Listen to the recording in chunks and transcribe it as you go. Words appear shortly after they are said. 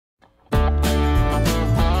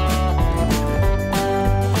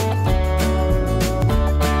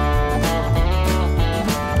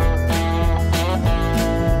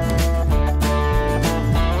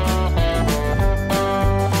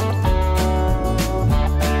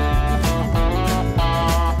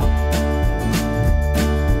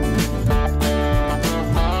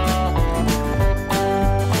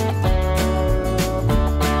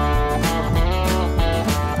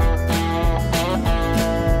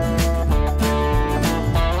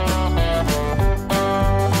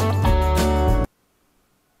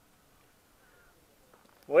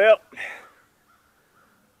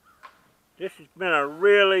been a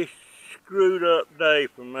really screwed up day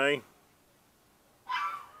for me.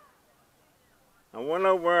 I went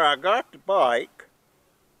over where I got the bike.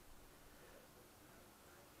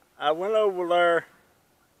 I went over there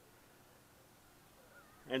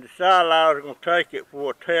and decided I was going to take it for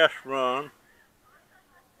a test run.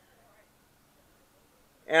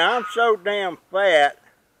 And I'm so damn fat,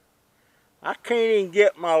 I can't even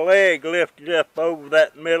get my leg lifted up over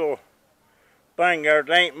that middle thing there. It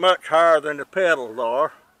ain't much higher than the pedals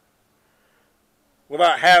are,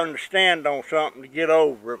 without having to stand on something to get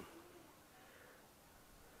over them.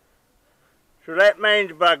 So that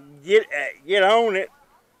means if I get on it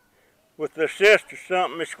with the assist or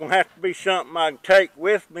something, it's going to have to be something I can take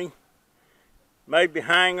with me. Maybe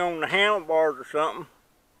hang on the handlebars or something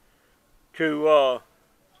to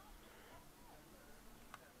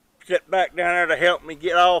sit back down there to help me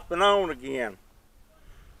get off and on again.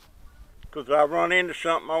 Because if I run into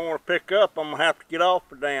something I want to pick up, I'm going to have to get off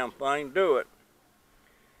the damn thing and do it.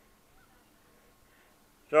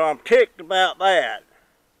 So I'm ticked about that.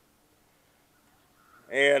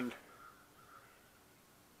 And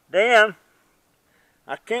then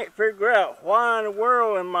I can't figure out why in the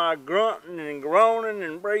world am I grunting and groaning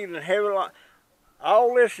and breathing heavy like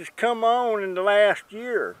all this has come on in the last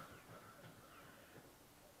year.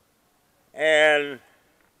 And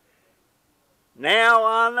now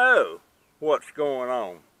I know what's going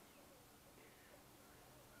on.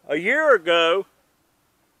 A year ago,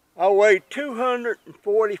 I weighed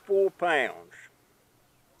 244 pounds,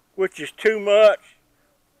 which is too much,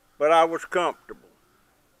 but I was comfortable.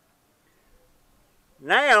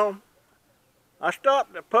 Now, I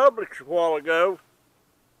stopped at Publix a while ago.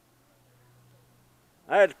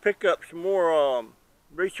 I had to pick up some more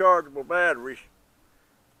rechargeable batteries.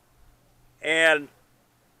 And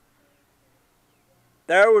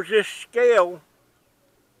there was this scale.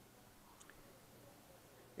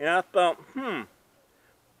 And I thought,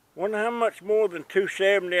 wonder how much more than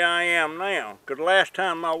 270 I am now. Because the last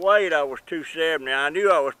time I weighed, I was 270. I knew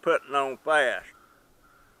I was putting on fast.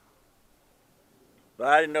 But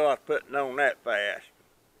I didn't know I was putting on that fast.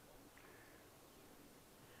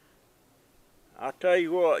 I'll tell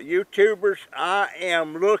you what, YouTubers, I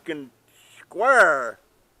am looking square.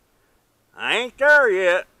 I ain't there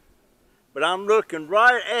yet, but I'm looking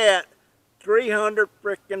right at 300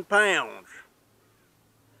 freaking pounds.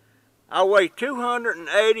 I weigh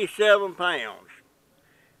 287 pounds.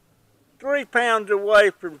 3 pounds away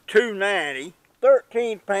from 290,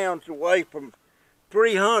 13 pounds away from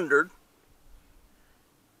 300.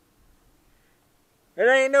 It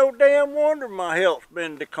ain't no damn wonder my health's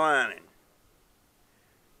been declining.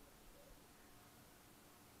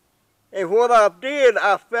 And what I did,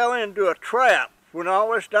 I fell into a trap. When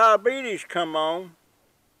all this diabetes come on,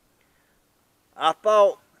 I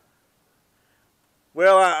thought,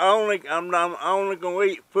 well, I'm only going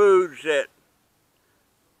to eat foods that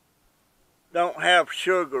don't have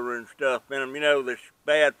sugar and stuff in them, you know, that's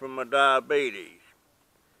bad for my diabetes.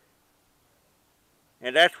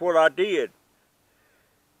 And that's what I did.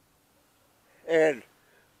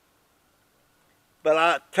 But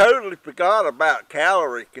I totally forgot about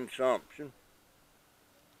calorie consumption.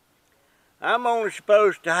 I'm only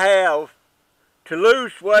supposed to have, to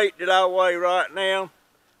lose weight that I weigh right now,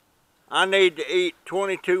 I need to eat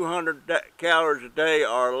 2,200 calories a day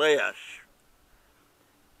or less.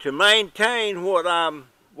 To maintain what I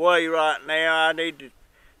weigh right now, I need to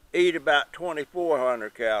eat about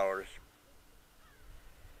 2,400 calories.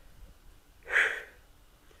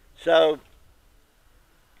 So,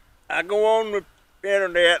 I go on the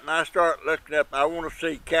internet and I start looking up, I want to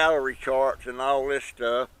see calorie charts and all this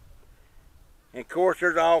stuff. And of course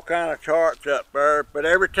there's all kind of charts up there, but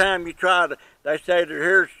every time you try to, they say that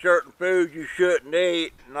here's certain foods you shouldn't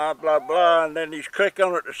eat, and blah, blah, blah, and then you click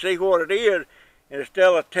on it to see what it is, and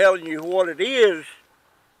instead of telling you what it is,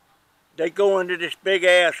 they go into this big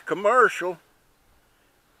ass commercial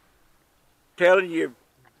telling you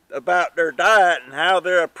about their diet and how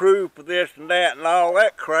they're approved for this and that and all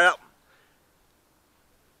that crap.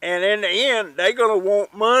 And in the end, they're going to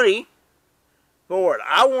want money for it.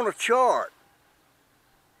 I want a chart.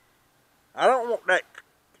 I don't want that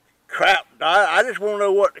crap diet. I just want to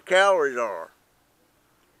know what the calories are.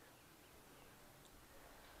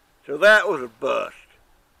 So that was a bust.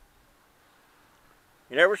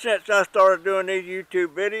 And ever since I started doing these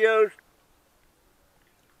YouTube videos,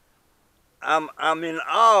 I'm in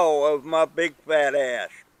awe of my big fat ass.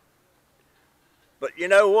 But you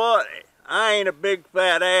know what? I ain't a big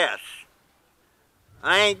fat ass.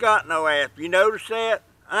 I ain't got no ass. You notice that?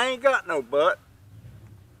 I ain't got no butt.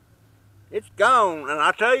 It's gone, and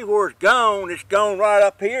I tell you where it's gone right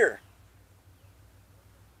up here.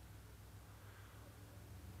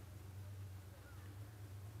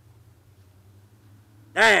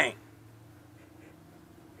 Dang.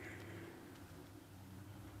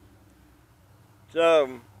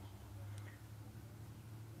 So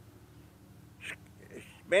it's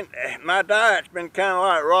been my diet's been kind of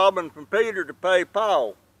like robbing from Peter to pay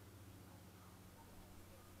Paul.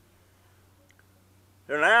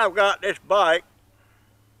 So now I've got this bike,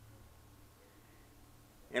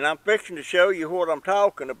 and I'm fixing to show you what I'm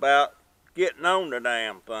talking about, getting on the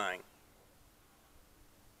damn thing.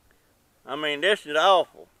 I mean, this is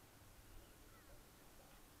awful.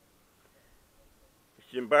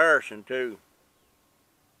 It's embarrassing too.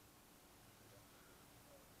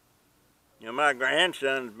 You know, my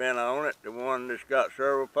grandson's been on it, the one that's got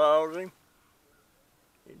cerebral palsy.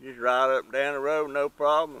 He just ride up and down the road, no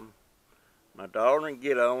problem. My daughter can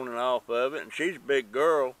get on and off of it, and she's a big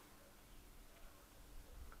girl.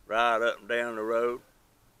 Ride up and down the road.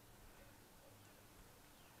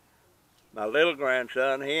 My little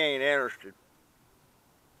grandson, he ain't interested.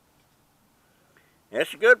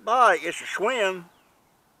 It's a good bike. It's a Schwinn.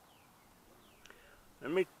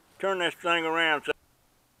 Let me turn this thing around.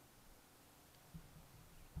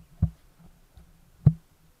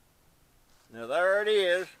 Now there it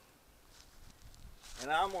is.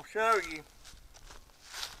 And I'm going to show you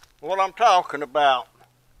what I'm talking about.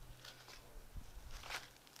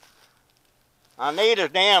 I need a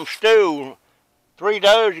damn stool. 3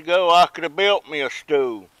 days ago I could have built me a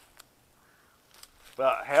stool.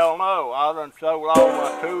 But hell no, I done sold all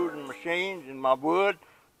my tools and machines and my wood,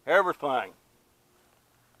 everything.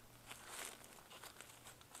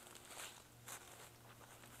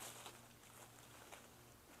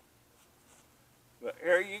 But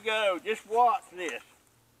here you go, just watch this.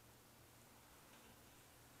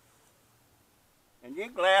 And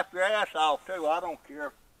you can laugh your ass off too, I don't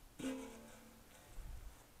care.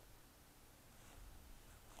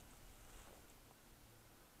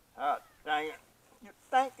 Ah, dang it. You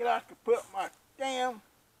think that I could put my damn...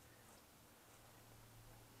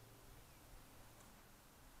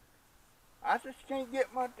 I just can't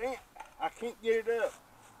get my damn... I can't get it up.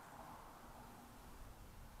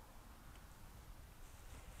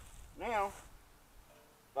 Now,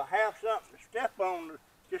 if I have something to step on,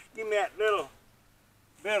 just give me that little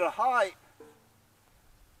bit of height.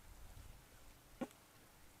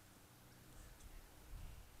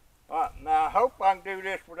 Alright, now I hope I can do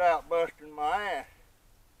this without busting my ass.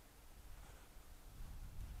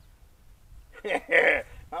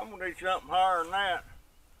 I'm gonna do something higher than that.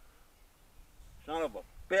 Son of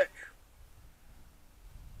a bitch.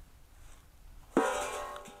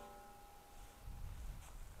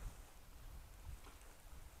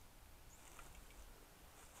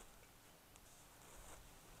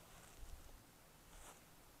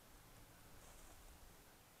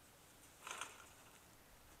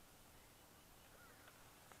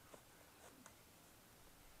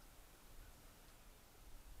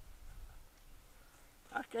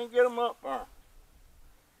 I can't get them up there.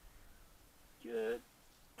 Good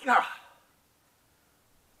God.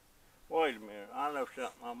 Wait a minute, I know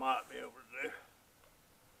something I might be able to do.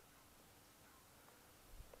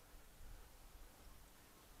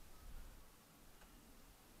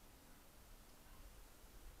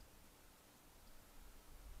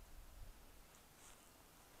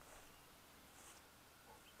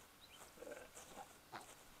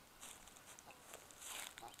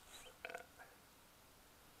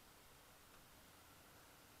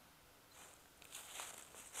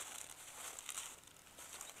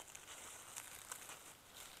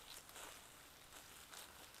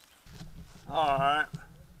 All right.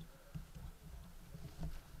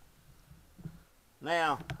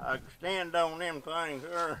 Now, I can stand on them things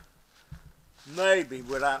here, maybe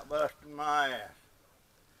without busting my ass.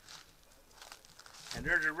 And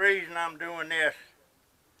there's a reason I'm doing this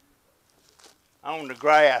on the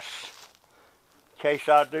grass, in case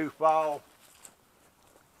I do fall.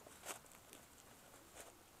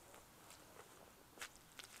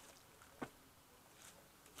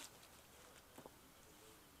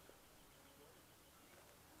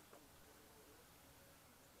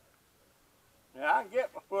 Now, I can get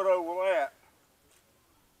my foot over that.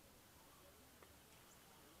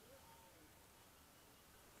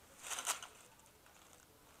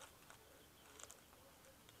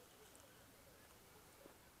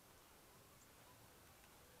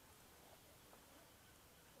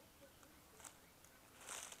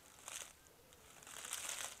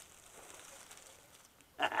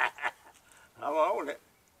 I'm on it.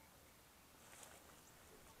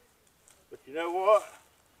 But you know what?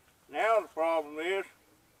 Now the problem is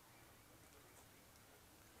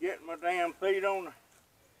getting my damn feet on the...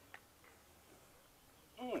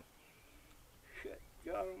 Shit,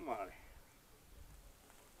 God almighty.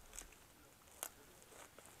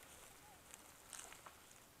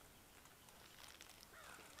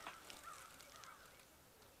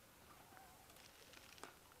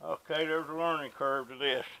 Okay, there's a learning curve to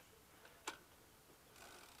this.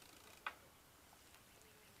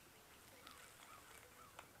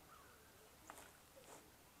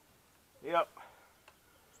 Yep.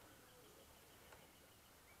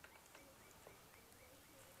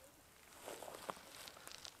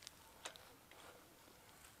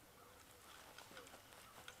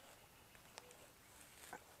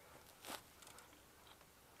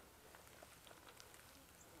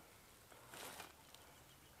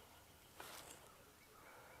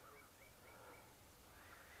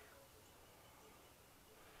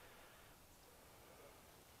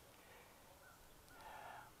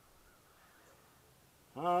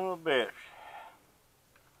 Oh, bitch.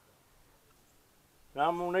 Now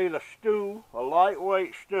I'm gonna need a stool, a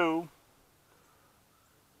lightweight stool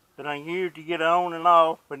that I use to get on and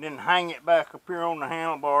off, and then hang it back up here on the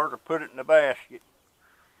handlebars or put it in the basket.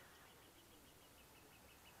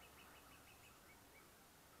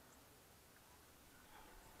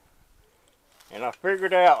 And I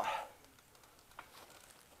figured out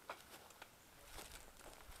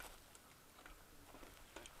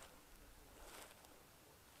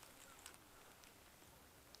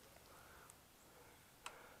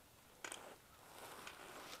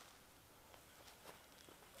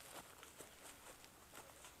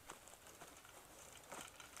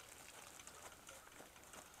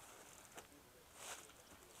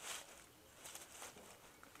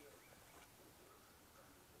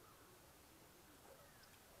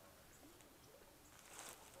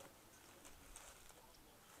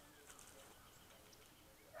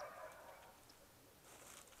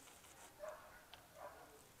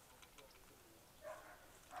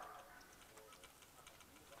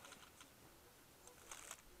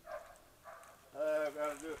I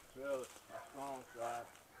gotta do it to the strong side.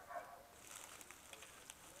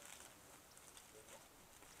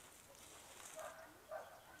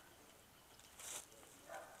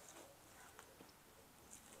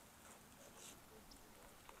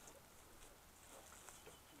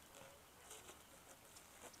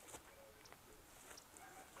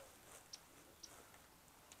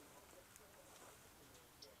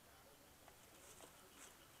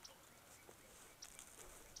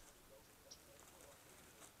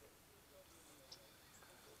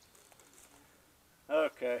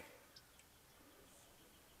 Okay.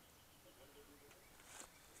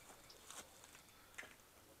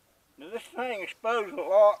 Now this thing is supposed to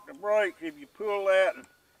lock the brakes if you pull that and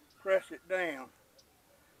press it down,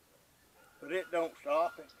 but it don't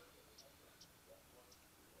stop it.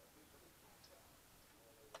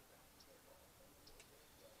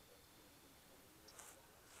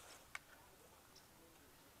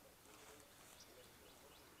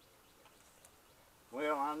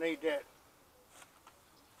 Well, I need that.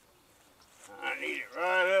 I need it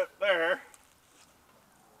right up there.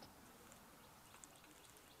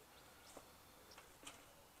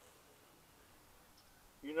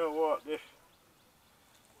 You know what, this,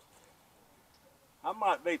 I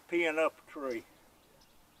might be peeing up a tree.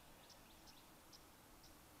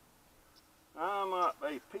 I might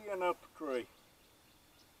be peeing up a tree.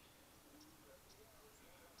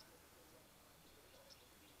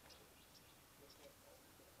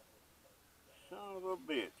 Son of a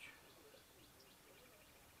bitch.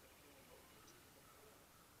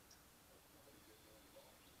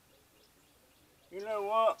 You know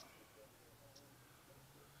what?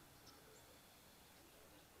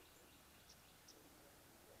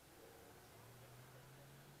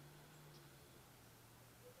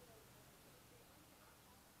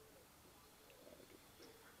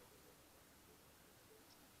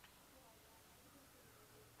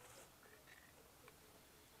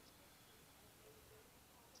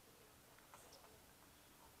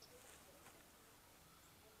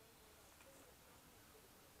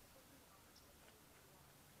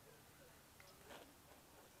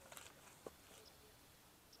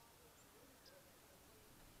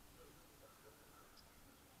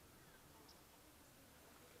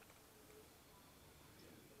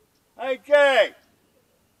 Hey, Jay!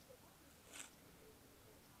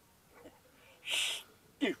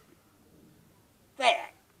 Stupid,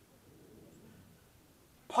 fat,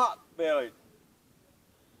 pot-bellied.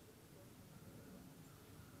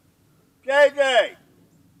 JJ!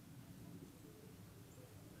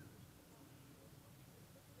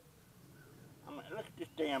 I mean, look at this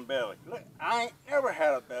damn belly. Look, I ain't never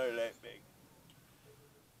had a belly that big.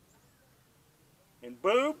 And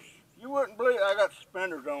boobs, you wouldn't believe I got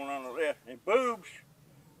suspenders on the left. And boobs,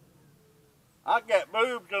 I got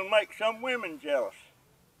boobs that'll make some women jealous.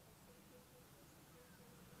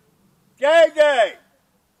 JJ!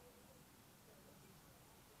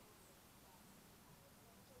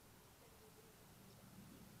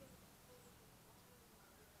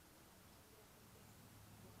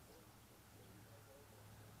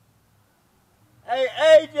 Hey,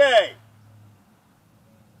 AJ!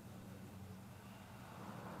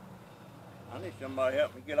 I need somebody to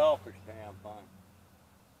help me get off this damn thing.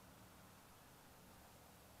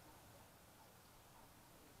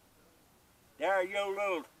 There your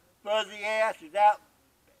little fuzzy ass is out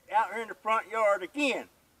here in the front yard again.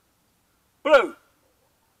 Blue!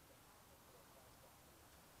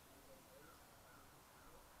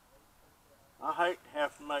 I hate to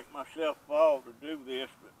have to make myself fall to do this,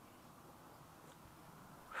 but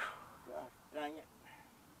gosh dang it.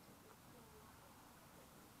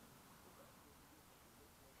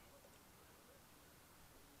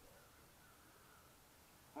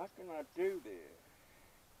 How can I do this?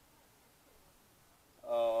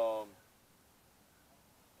 Oh,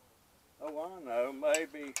 I know,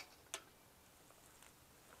 maybe.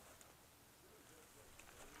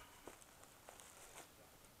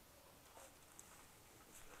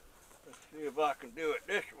 Let's see if I can do it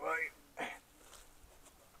this way.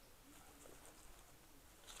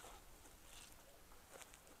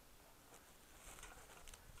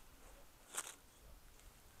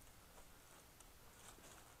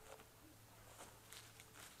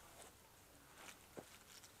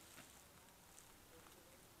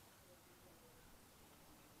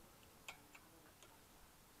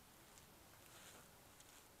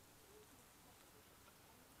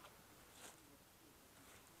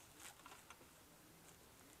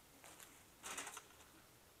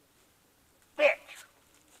 Bitch!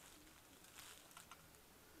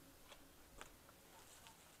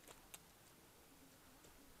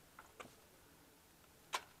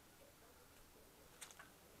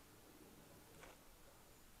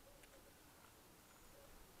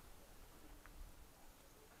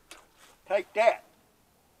 Take that.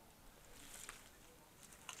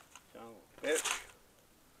 Son of a bitch.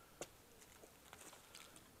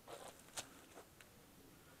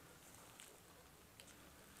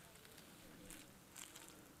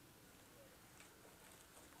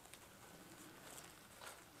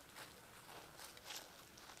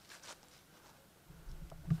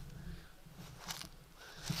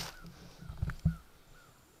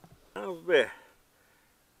 Son of a bitch.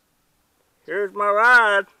 Here's my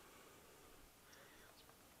ride.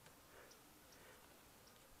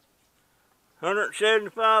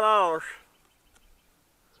 $175.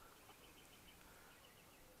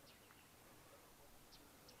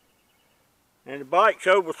 And the bike's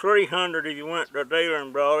over $300 if you went to the dealer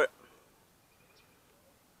and brought it.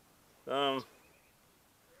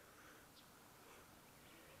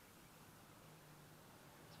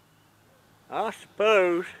 I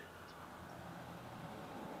suppose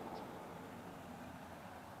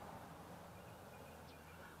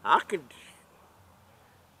I could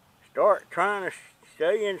start trying to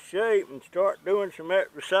stay in shape and start doing some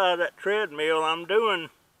exercise at that treadmill. I'm doing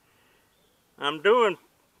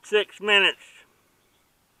 6 minutes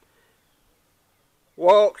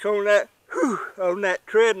walks on that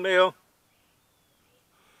treadmill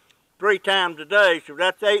 3 times a day, so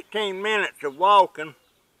that's 18 minutes of walking.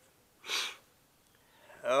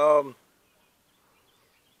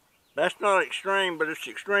 That's not extreme, but it's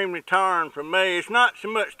extremely tiring for me. It's not so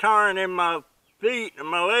much tiring in my feet and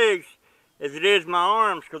my legs as it is my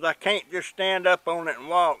arms, because I can't just stand up on it and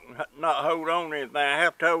walk and not hold on to anything. I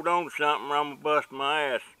have to hold on to something or I'm going to bust my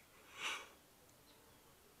ass.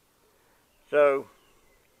 So,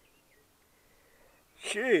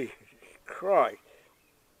 Jesus Christ.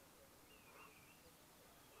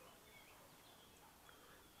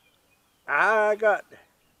 I got...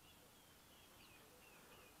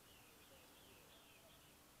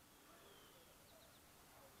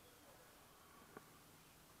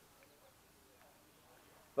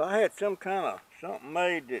 If I had some kind of something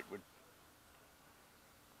made that would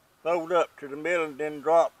fold up to the middle and then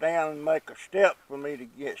drop down and make a step for me to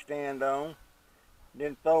stand on,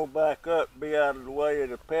 then fold back up and be out of the way of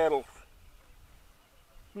the pedals.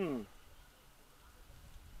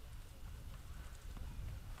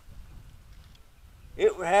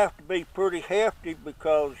 It would have to be pretty hefty,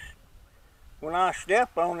 because when I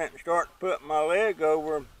step on it and start putting my leg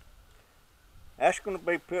over, that's going to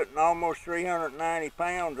be putting almost 390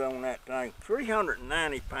 pounds on that thing.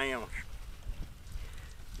 390 pounds.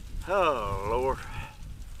 Oh, Lord.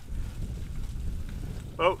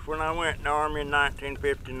 Folks, when I went in the Army in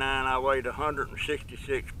 1959, I weighed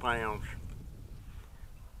 166 pounds.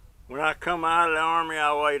 When I come out of the Army,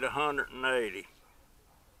 I weighed 180.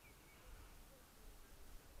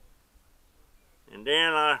 And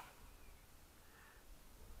then I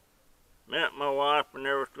met my wife and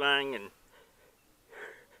everything and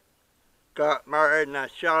got married, and I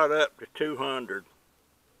shot up to 200,000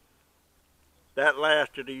 that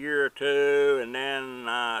lasted a year or two, and then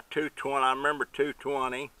 220. I remember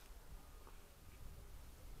 220.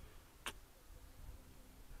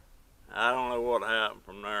 I don't know what happened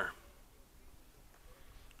from there.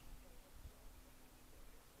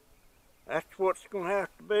 That's what's going to have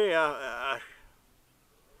to be.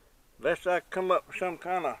 Unless I come up with some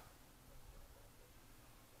kind of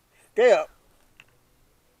step.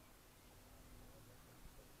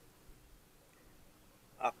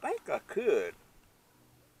 I think I could.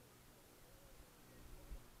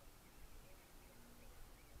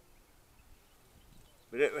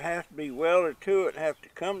 But it would have to be welded to it and have to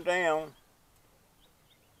come down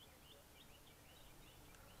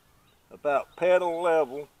about pedal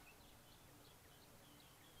level.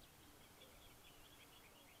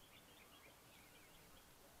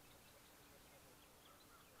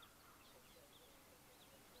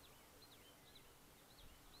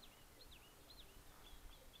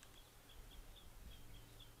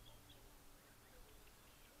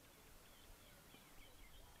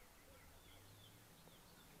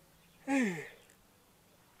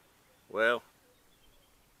 Well,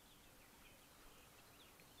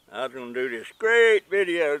 I was going to do this great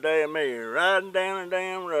video today of me riding down the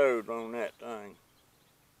damn road on that thing.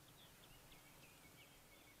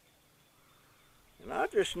 And I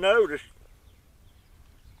just noticed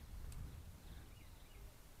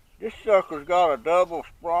this sucker's got a double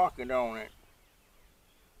sprocket on it.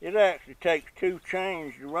 It actually takes 2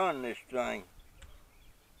 chains to run this thing.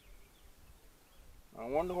 I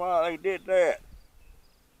wonder why they did that.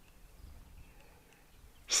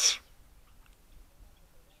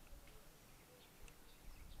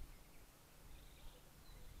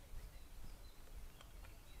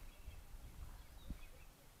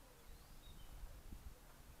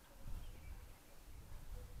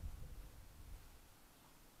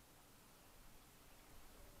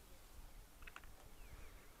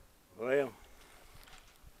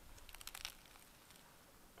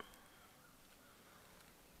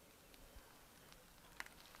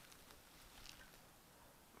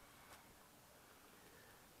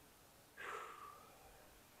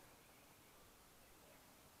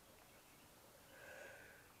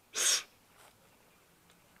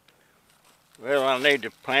 Well, I need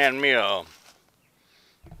to plan me a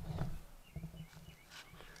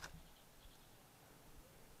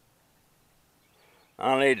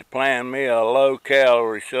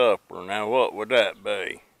low-calorie supper. Now, what would that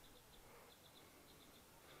be?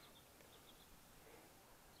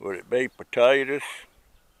 Would it be potatoes?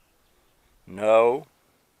 No.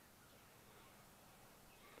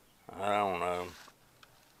 I don't know.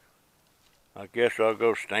 I guess I'll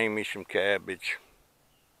go steam me some cabbage.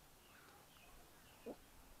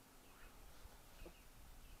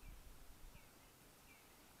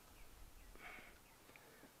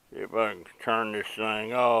 See if I can turn this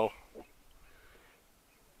thing off.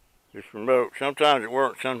 This remote, sometimes it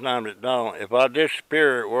works, sometimes it don't. If I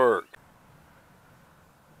disappear, it works.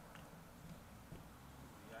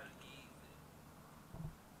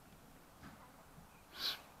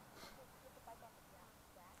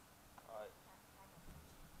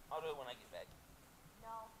 I'll do it when I get back.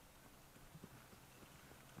 No.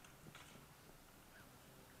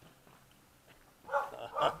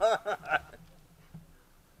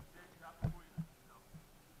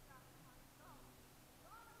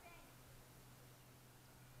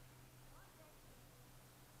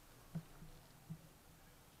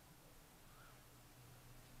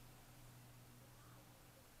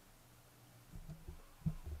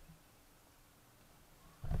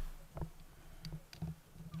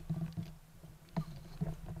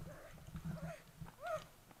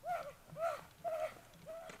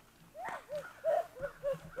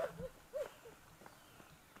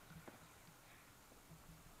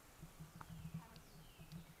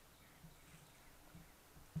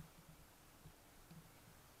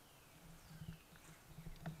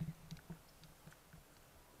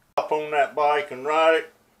 Up on that bike and ride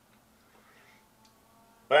it.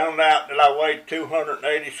 Found out that I weighed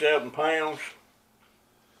 287 pounds.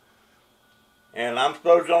 And I'm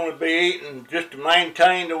supposed to only be eating, just to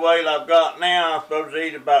maintain the weight I've got now, I'm supposed to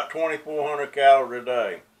eat about 2,400 calories a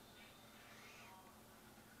day.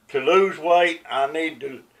 To lose weight, I need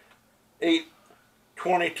to eat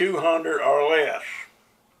 2,200 or less.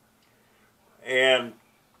 And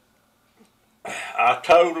I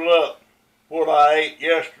total up what I ate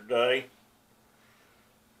yesterday,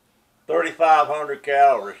 3,500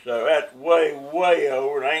 calories. So that's way, way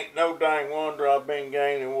over. It ain't no dang wonder I've been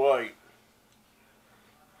gaining weight.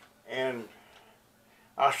 And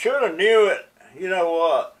I should have knew it. You know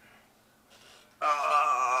what?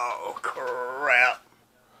 Oh, crap.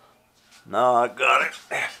 No, I got it.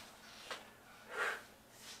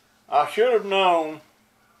 I should have known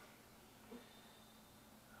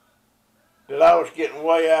that I was getting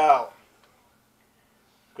way out.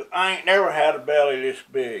 'Cause I ain't never had a belly this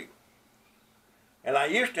big. And I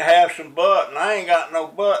used to have some butt, and I ain't got no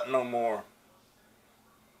butt no more.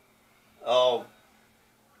 Oh.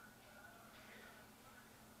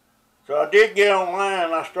 So I did get online,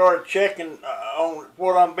 and I started checking on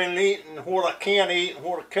what I've been eating, what I can eat, and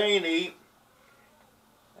what I can't eat.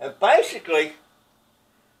 And basically,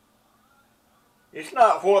 it's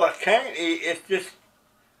not what I can't eat, it's just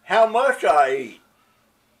how much I eat.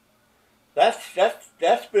 That's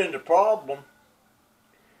been the problem.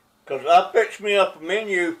 Because I fixed me up a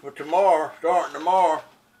menu for tomorrow, starting tomorrow.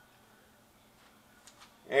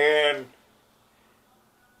 And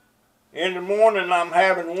in the morning I'm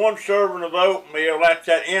having 1 serving of oatmeal. That's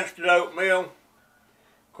that instant oatmeal,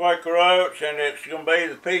 Quaker Oats, and it's going to be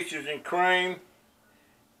the peaches and cream.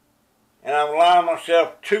 And I'm allowing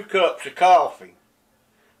myself 2 cups of coffee.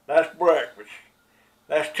 That's breakfast.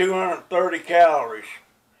 That's 230 calories.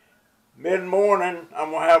 Mid-morning,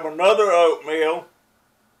 I'm going to have another oatmeal,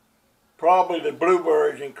 probably the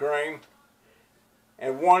blueberries and cream,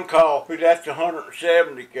 and 1 coffee. That's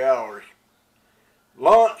 170 calories.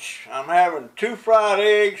 Lunch, I'm having 2 fried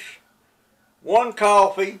eggs, 1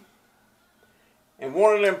 coffee, and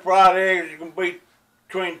one of them fried eggs is going to be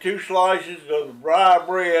between 2 slices of rye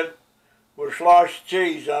bread with a slice of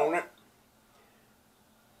cheese on it.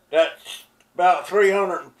 That's about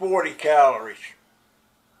 340 calories.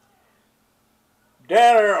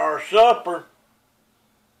 Dinner or supper,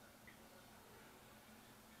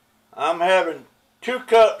 I'm having 2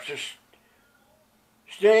 cups of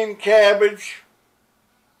steamed cabbage,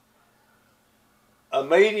 a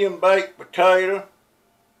medium baked potato,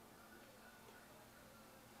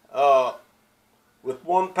 with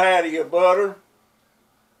 1 patty of butter.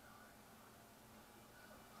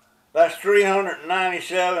 That's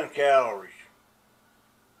 397 calories.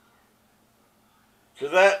 So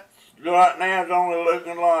that right now is only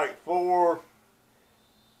looking like 4,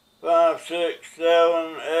 5, 6,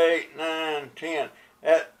 7, 8, 9, 10.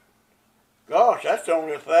 Gosh, that's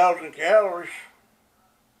only 1,000 calories.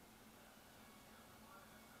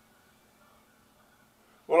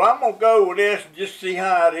 Well, I'm going to go with this and just see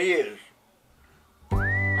how it is.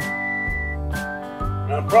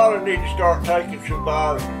 And I probably need to start taking some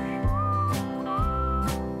vitamins.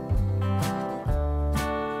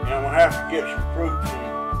 And I'm going to have to get some fruits and,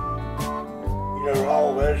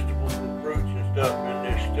 all vegetables and fruits and stuff in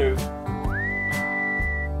this too.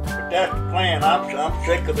 But that's the plan. I'm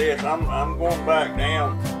sick of this. I'm going back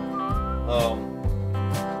down.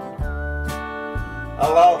 I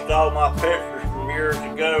lost all my pictures from years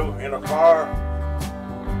ago in a fire,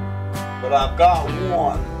 but I've got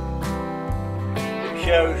one that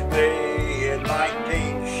shows me in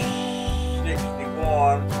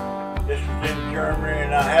 1961. This was in Germany,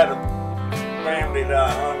 and I had a family that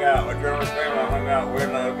I hung out with, a German family I hung out with,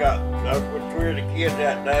 and I was with 3 of the kids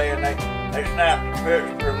that day, and they snapped a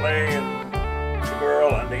picture of me and the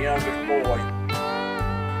girl and the youngest boy.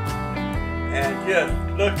 And just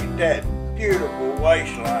look at that beautiful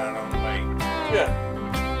waistline on me. Just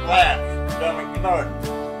flat stomach,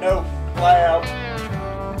 no flab.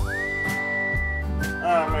 I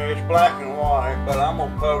mean, it's black and white, but I'm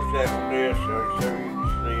gonna post that with this so you can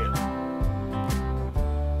see it.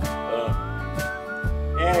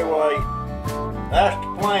 Anyway, that's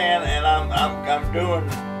the plan, and I'm doing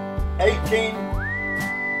 18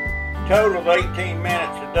 total of 18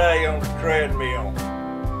 minutes a day on the treadmill.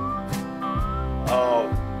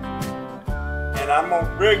 And I'm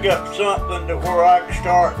gonna rig up something to where I can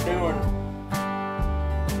start doing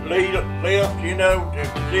lift, to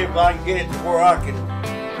see if I can get it to where I can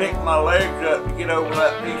pick my legs up to get over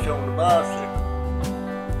that piece on the bicycle.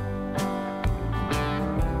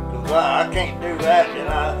 Cause I can't do that, and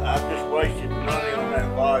I've just wasted money on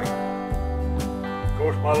that bike. Of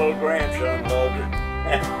course, my little grandson loves it.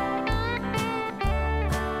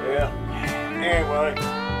 Yeah. Anyway,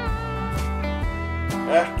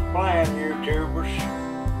 that's the plan, YouTubers.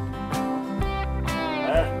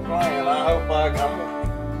 That's the plan. I hope I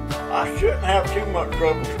shouldn't have too much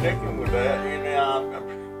trouble sticking with that. I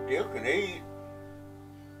still can eat.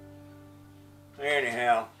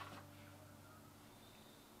 Anyhow,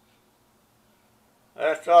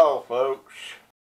 that's all, folks.